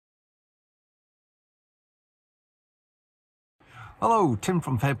Hello, Tim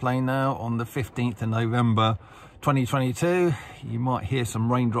from Fairplay now on the 15th of November 2022. You might hear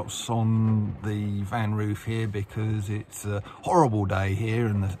some raindrops on the van roof here because it's a horrible day here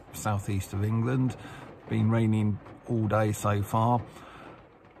in the southeast of England. Been raining all day so far.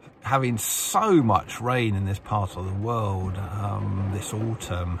 Having so much rain in this part of the world this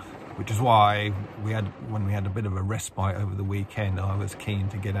autumn, which is why when we had a bit of a respite over the weekend, I was keen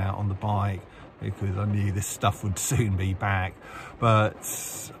to get out on the bike because I knew this stuff would soon be back.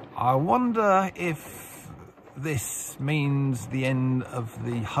 But I wonder if this means the end of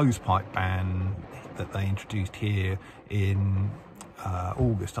the hosepipe ban that they introduced here in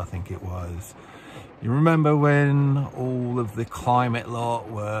August, I think it was. You remember when all of the climate lot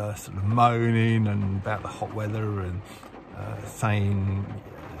were sort of moaning and about the hot weather and saying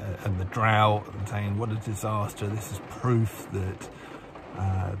and the drought and saying what a disaster, this is proof that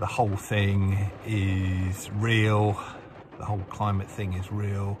the whole thing is real, the whole climate thing is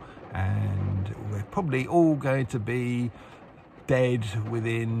real, and we're probably all going to be dead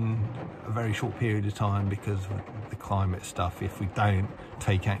within a very short period of time because of the climate stuff if we don't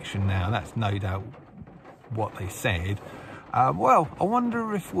take action now. That's no doubt what they said. Well, I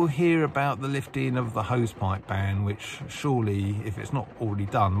wonder if we'll hear about the lifting of the hosepipe ban, which surely, if it's not already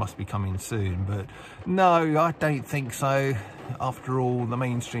done, must be coming soon. But no, I don't think so. After all, the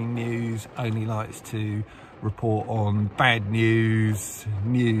mainstream news only likes to report on bad news,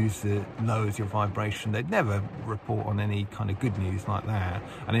 news that lowers your vibration. They'd never report on any kind of good news like that.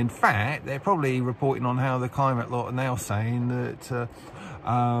 And in fact, they're probably reporting on how the climate lot are now saying that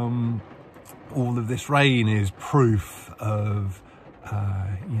all of this rain is proof of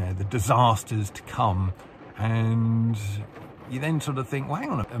the disasters to come. And you then sort of think, well, hang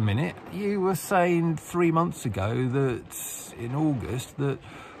on a minute, you were saying 3 months ago that in August that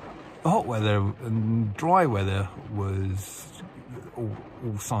the hot weather and dry weather was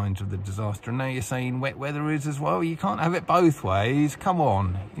all signs of the disaster, and now you're saying wet weather is as well. You can't have it both ways, come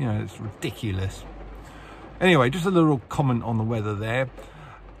on, it's ridiculous. Anyway, just a little comment on the weather there.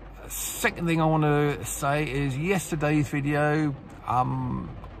 Second thing I want to say is yesterday's video,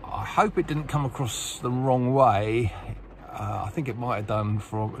 I hope it didn't come across the wrong way. I think it might have done,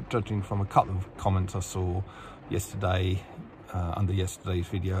 judging from a couple of comments I saw yesterday, under yesterday's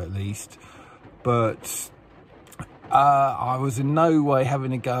video at least. But I was in no way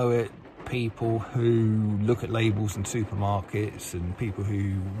having a go at people who look at labels in supermarkets and people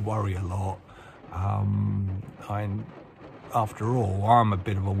who worry a lot. After all, I'm a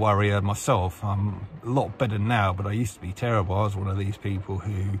bit of a worrier myself. I'm a lot better now, but I used to be terrible. I was one of these people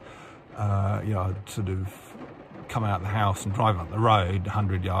who, I'd sort of come out of the house and drive up the road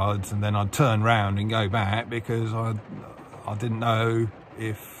 100 yards, and then I'd turn round and go back because I didn't know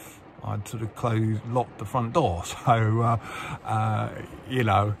if I'd sort of locked the front door. So,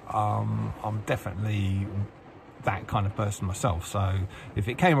 I'm definitely that kind of person myself. So if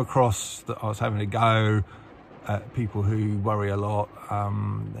it came across that I was having a go at people who worry a lot,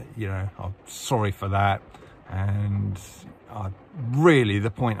 I'm sorry for that. And really the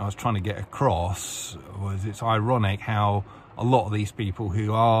point I was trying to get across was it's ironic how a lot of these people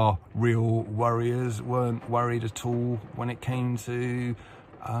who are real worriers weren't worried at all when it came to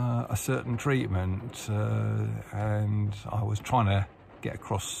a certain treatment, and I was trying to get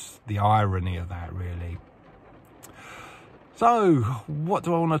across the irony of that, really. So, what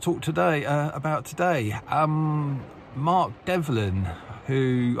do I want to talk about today? Mark Devlin,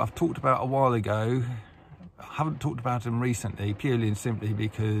 who I've talked about a while ago. I haven't talked about him recently, purely and simply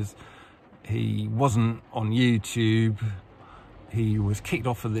because he wasn't on YouTube. He was kicked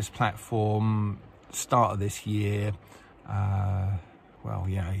off of this platform start of this year.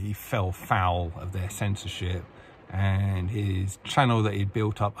 He fell foul of their censorship. And his channel that he'd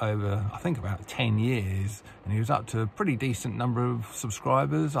built up over, I think, about 10 years, and he was up to a pretty decent number of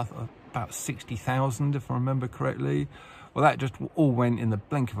subscribers, about 60,000 if I remember correctly. Well, that just all went in the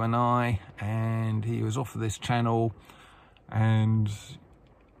blink of an eye, and he was off of this channel. And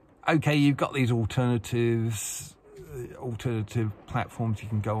okay, you've got these alternative platforms you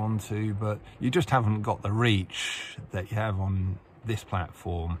can go onto, but you just haven't got the reach that you have on this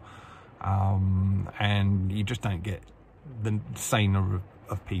platform. And you just don't get the same number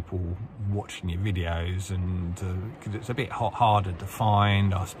of people watching your videos, and because it's a bit harder to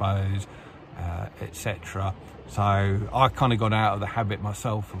find, I suppose, etc. So I kind of got out of the habit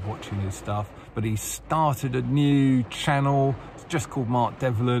myself of watching his stuff, but he started a new channel. It's just called Mark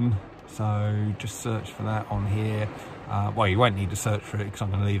Devlin, so just search for that on here. Well, you won't need to search for it because I'm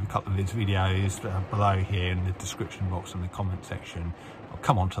going to leave a couple of his videos below here in the description box and the comment section. I'll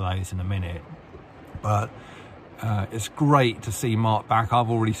come on to those in a minute. But It's great to see Mark back. I've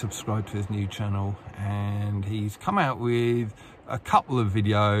already subscribed to his new channel, and he's come out with a couple of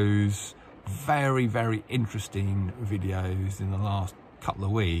videos, very, very interesting videos in the last couple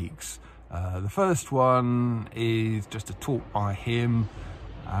of weeks. The first one is just a talk by him.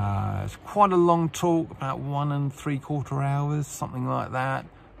 It's quite a long talk, about 1 3/4 hours, something like that.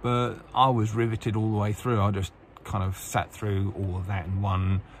 But I was riveted all the way through. I just kind of sat through all of that in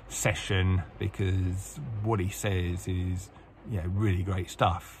one session, because what he says is, you know, really great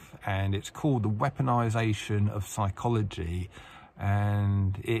stuff. And it's called The Weaponization of Psychology.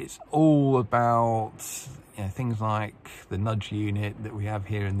 And it's all about, you know, things like the nudge unit that we have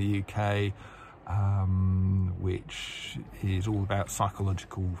here in the UK, which is all about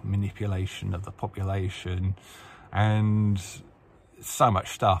psychological manipulation of the population. And so much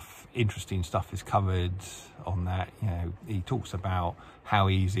stuff, interesting stuff is covered on that. You know, he talks about how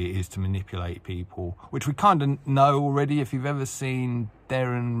easy it is to manipulate people, which we kind of know already. If you've ever seen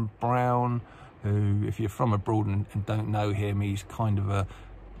Derren Brown, who, if you're from abroad and don't know him, he's kind of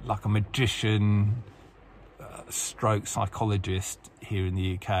like a magician stroke psychologist here in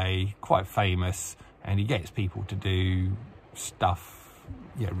the UK, quite famous, and he gets people to do stuff,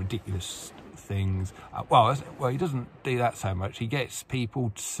 you know, ridiculous things. Well, he doesn't do that so much. He gets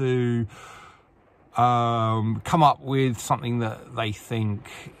people to come up with something that they think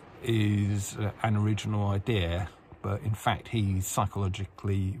is an original idea, but in fact he's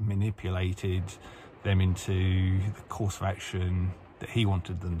psychologically manipulated them into the course of action that he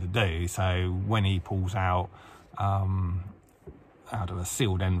wanted them to do. So when he pulls out of a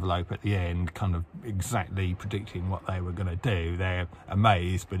sealed envelope at the end, kind of exactly predicting what they were going to do, they're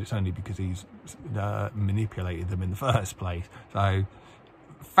amazed, but it's only because he's manipulated them in the first place. So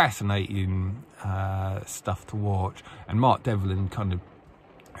fascinating stuff to watch. And Mark Devlin kind of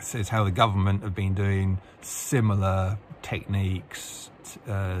says how the government have been doing similar techniques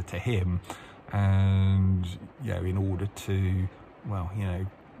to him, and, you know, in order to, well, you know,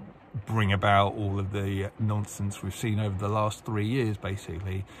 bring about all of the nonsense we've seen over the last 3 years,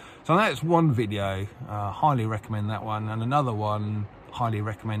 basically. So that's one video, highly recommend that one. And another one, highly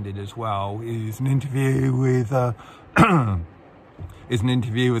recommended as well, is an interview with a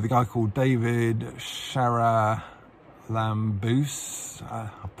guy called David Charalambous. I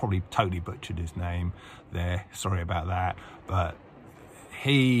probably totally butchered his name there, sorry about that, but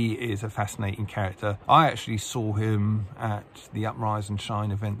he is a fascinating character. I actually saw him at the Uprise and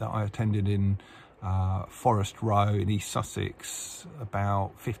Shine event that I attended in Forest Row in East Sussex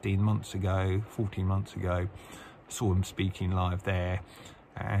about 14 months ago. Saw him speaking live there,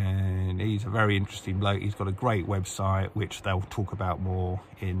 and he's a very interesting bloke. He's got a great website, which they'll talk about more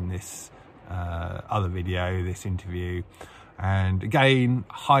in this other video, this interview. And again,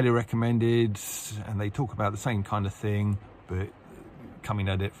 highly recommended, and they talk about the same kind of thing, but coming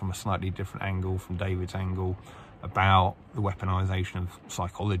at it from a slightly different angle, from David's angle, about the weaponization of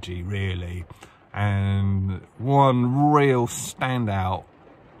psychology, really. And one real standout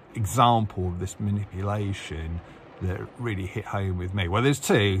example of this manipulation that really hit home with me, well, there's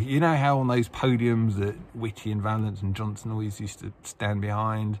two. You know how on those podiums that Whitty and Vallance and Johnson always used to stand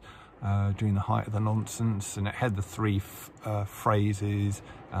behind during the height of the nonsense, and it had the three phrases,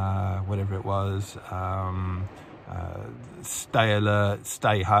 whatever it was, stay alert,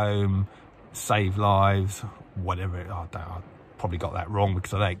 stay home, save lives, whatever. I probably got that wrong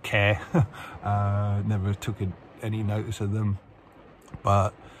because I don't care. Never took any notice of them,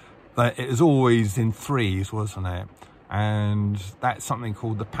 but it was always in threes, wasn't it? And that's something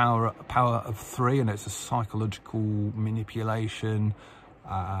called the power of three, and it's a psychological manipulation.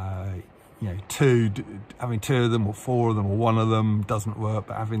 You know, having two of them or four of them or one of them doesn't work,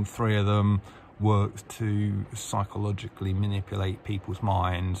 but having three of them works to psychologically manipulate people's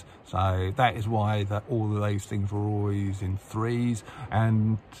minds. So that is why all of those things were always in threes.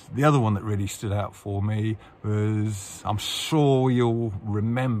 And the other one that really stood out for me was, I'm sure you'll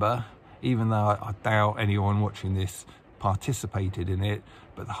remember, even though I doubt anyone watching this participated in it,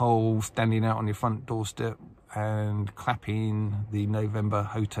 but the whole standing out on your front doorstep and clapping the November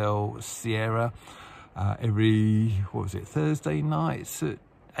Hotel Sierra every, what was it, Thursday nights at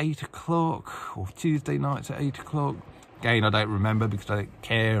 8 o'clock or Tuesday nights at 8 o'clock. Again, I don't remember because I don't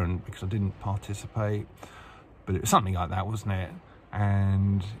care and because I didn't participate, but it was something like that, wasn't it?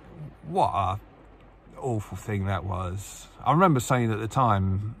 And what a awful thing that was. I remember saying at the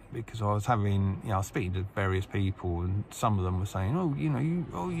time, because I was having, you know, I was speaking to various people, and some of them were saying, oh, you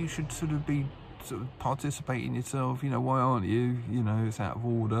know, you should sort of be sort of participating yourself, you know, why aren't you? You know, it's out of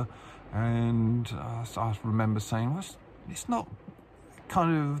order. And I remember saying, well, it's not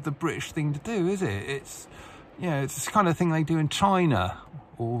kind of the British thing to do, is it? It's, Yeah, it's the kind of thing they do in China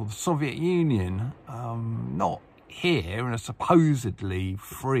or the Soviet Union, not here in a supposedly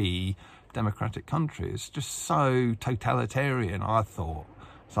free democratic country. It's just so totalitarian, I thought.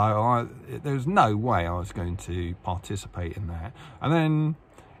 So there's no way I was going to participate in that. And then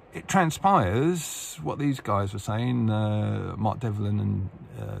it transpires what these guys were saying, Mark Devlin and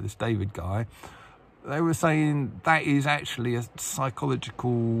this David guy. They were saying that is actually a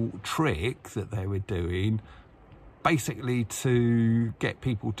psychological trick that they were doing, basically to get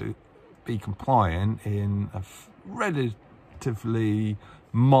people to be compliant in a relatively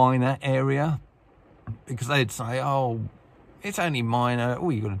minor area, because they'd say, oh, it's only minor,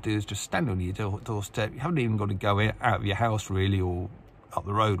 all you got to do is just stand on your doorstep, you haven't even got to go out of your house really, or up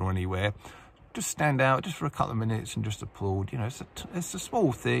the road or anywhere, just stand out just for a couple of minutes and just applaud. You know, it's a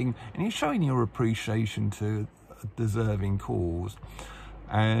small thing, and you're showing your appreciation to a deserving cause.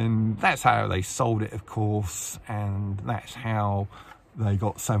 And that's how they sold it, of course, and that's how they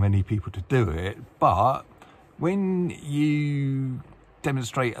got so many people to do it. But when you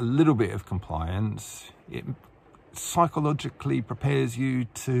demonstrate a little bit of compliance, it psychologically prepares you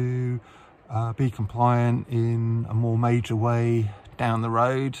to be compliant in a more major way down the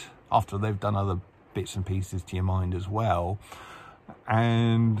road, after they've done other bits and pieces to your mind as well.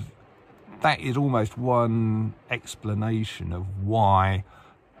 And that is almost one explanation of why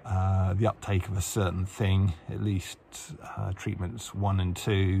the uptake of a certain thing, at least treatments 1 and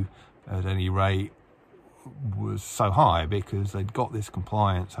 2 at any rate, was so high, because they'd got this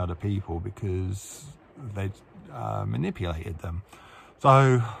compliance out of people because they'd manipulated them.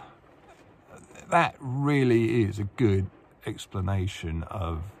 So that really is a good explanation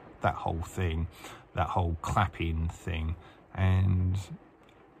of that whole thing, that whole clapping thing. And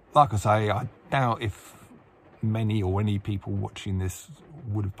like I say, I doubt if many or any people watching this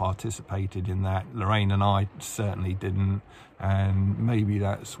would have participated in that. Lorraine and I certainly didn't, and maybe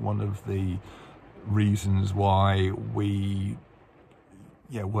that's one of the reasons why we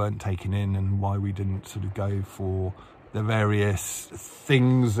weren't taken in, and why we didn't sort of go for the various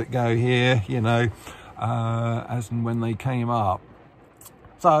things that go here, you know, as and when they came up.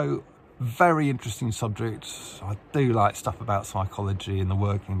 So very interesting subjects. I do like stuff about psychology and the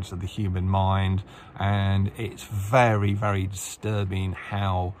workings of the human mind, and it's very, very disturbing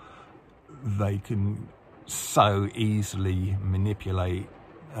how they can so easily manipulate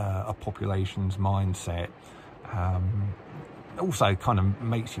a population's mindset. Also kind of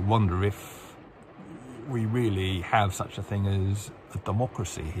makes you wonder if we really have such a thing as a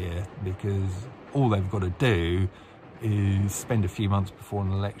democracy here, because all they've got to do is spend a few months before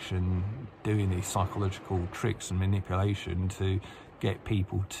an election doing these psychological tricks and manipulation to get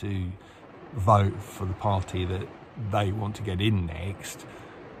people to vote for the party that they want to get in next.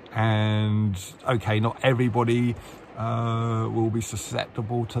 And okay, not everybody will be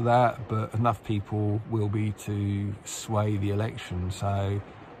susceptible to that, but enough people will be to sway the election. So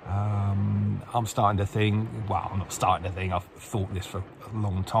I'm starting to think, well, I'm not starting to think, I've thought this for a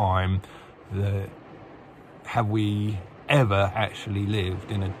long time, that have we ever actually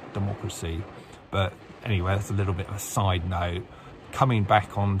lived in a democracy? But anyway, that's a little bit of a side note. Coming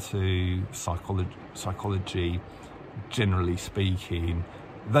back onto psychology, generally speaking,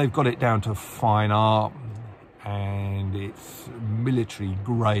 they've got it down to fine art, and it's military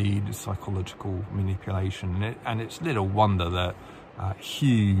grade psychological manipulation, and it's little wonder that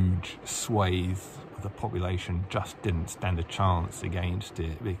huge swathes of the population just didn't stand a chance against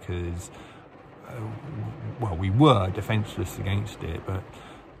it, because well, we were defenseless against it. But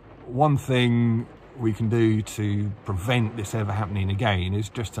one thing we can do to prevent this ever happening again is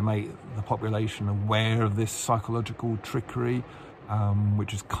just to make the population aware of this psychological trickery,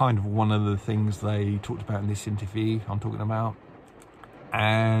 which is kind of one of the things they talked about in this interview I'm talking about.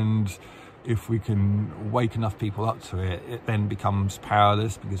 And if we can wake enough people up to it, it then becomes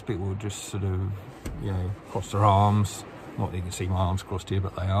powerless, because people will just sort of, you know, cross their arms. Not that you can see my arms crossed here,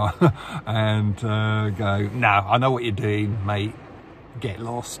 but they are. And go, no, I know what you're doing, mate. Get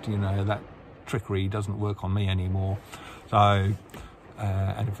lost. You know, that trickery doesn't work on me anymore. So,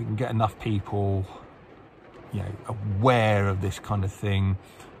 and if we can get enough people, you know, aware of this kind of thing,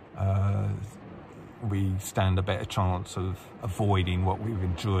 we stand a better chance of avoiding what we've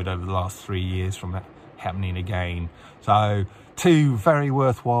endured over the last 3 years from that happening again. So 2 very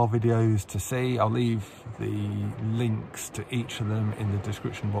worthwhile videos to see. I'll leave the links to each of them in the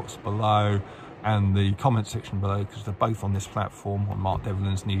description box below and the comment section below, because they're both on this platform, on Mark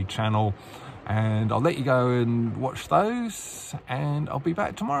Devlin's new channel. And I'll let you go and watch those, and I'll be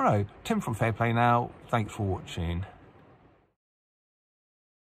back tomorrow. Tim from Fair Play Now. Thanks for watching.